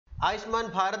Ayushman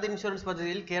Bharat insurance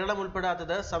പദ്ധതിയിൽ കേരളം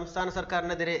ഉൾപ്പെടാത്തത് സംസ്ഥാന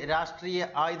സർക്കാരിനെതിരെ രാഷ്ട്രീയ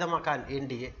ആയുധമാക്കാൻ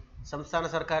എൻഡിഎ. സംസ്ഥാന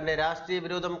സർക്കാരിന്റെ രാഷ്ട്രീയ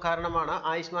വിരോധം കാരണമാണ്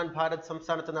ആയുഷ്മാൻ ഭാരത്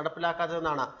സംസ്ഥാനത്ത്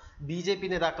നടപ്പിലാക്കാത്തതെന്നാണ് ബിജെപി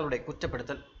നേതാക്കളുടെ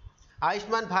കുറ്റപ്പെടുത്തൽ.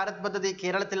 ആയുഷ്മാൻ ഭാരത് പദ്ധതി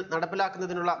കേരളത്തിൽ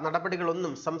നടപ്പിലാക്കുന്നതിനുള്ള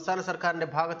നടപടികളൊന്നും സംസ്ഥാന സർക്കാരിന്റെ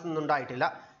ഭാഗത്തു നിന്നുണ്ടായിട്ടില്ല.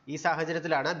 ഈ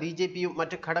സാഹചര്യത്തിലാണ് ബിജെപിയും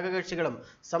മറ്റ് ഘടകകക്ഷികളും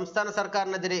സംസ്ഥാന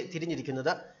സർക്കാരിനെതിരെ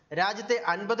തിരിഞ്ഞിരിക്കുന്നത്. രാജ്യത്തെ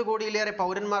 50 കോടിയിലേറെ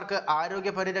പൗരന്മാർക്ക്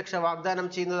ആരോഗ്യ പരിരക്ഷ വാഗ്ദാനം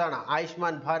ചെയ്യുന്നതാണ്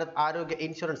ആയുഷ്മാൻ ഭാരത് ആരോഗ്യ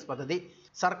ഇൻഷുറൻസ് പദ്ധതി.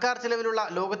 സർക്കാർ ചെലവിലുള്ള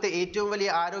ലോകത്തെ ഏറ്റവും വലിയ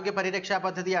ആരോഗ്യ പരിരക്ഷാ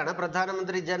പദ്ധതിയാണ്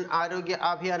പ്രധാനമന്ത്രി ജൻ ആരോഗ്യ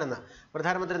അഭിയാൻ എന്ന്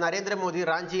പ്രധാനമന്ത്രി നരേന്ദ്രമോദി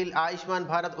റാഞ്ചിയിൽ ആയുഷ്മാൻ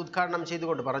ഭാരത് ഉദ്ഘാടനം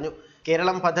ചെയ്തുകൊണ്ട് പറഞ്ഞു.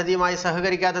 കേരളം പദ്ധതിയുമായി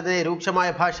സഹകരിക്കാത്തതിനെ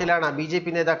രൂക്ഷമായ ഭാഷയിലാണ്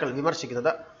ബിജെപി നേതാക്കൾ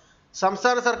വിമർശിക്കുന്നത്.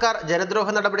 സംസ്ഥാന സർക്കാർ ജനദ്രോഹ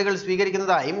നടപടികൾ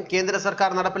സ്വീകരിക്കുന്നതായും കേന്ദ്ര സർക്കാർ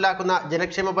നടപ്പിലാക്കുന്ന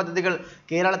ജനക്ഷേമ പദ്ധതികൾ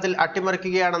കേരളത്തിൽ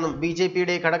അട്ടിമറിക്കുകയാണെന്നും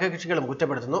ബിജെപിയുടെ ഘടകകക്ഷികളും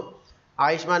കുറ്റപ്പെടുത്തുന്നു.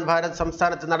 ആയുഷ്മാൻ ഭാരത്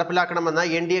സംസ്ഥാനത്ത് നടപ്പിലാക്കണമെന്ന്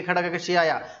എൻഡിഎ ഘടകകക്ഷിയായ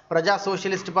പ്രജാ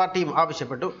സോഷ്യലിസ്റ്റ് പാർട്ടിയും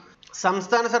ആവശ്യപ്പെട്ടു.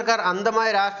 സംസ്ഥാന സർക്കാർ അന്ധമായ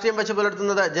രാഷ്ട്രീയം വെച്ച്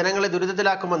പുലർത്തുന്നത് ജനങ്ങളെ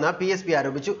ദുരിതത്തിലാക്കുമെന്ന് PSP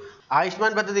ആരോപിച്ചു.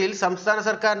 ആയുഷ്മാൻ പദ്ധതിയിൽ സംസ്ഥാന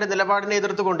സർക്കാരിന്റെ നിലപാടിനെ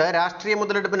എതിർത്തുകൊണ്ട് രാഷ്ട്രീയ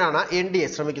മുതലെടുപ്പിനാണ് എൻഡിഎ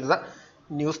ശ്രമിക്കുന്നത്.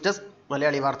 ന്യൂസ് ഡെസ്ക്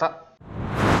മലയാളി വാർത്ത.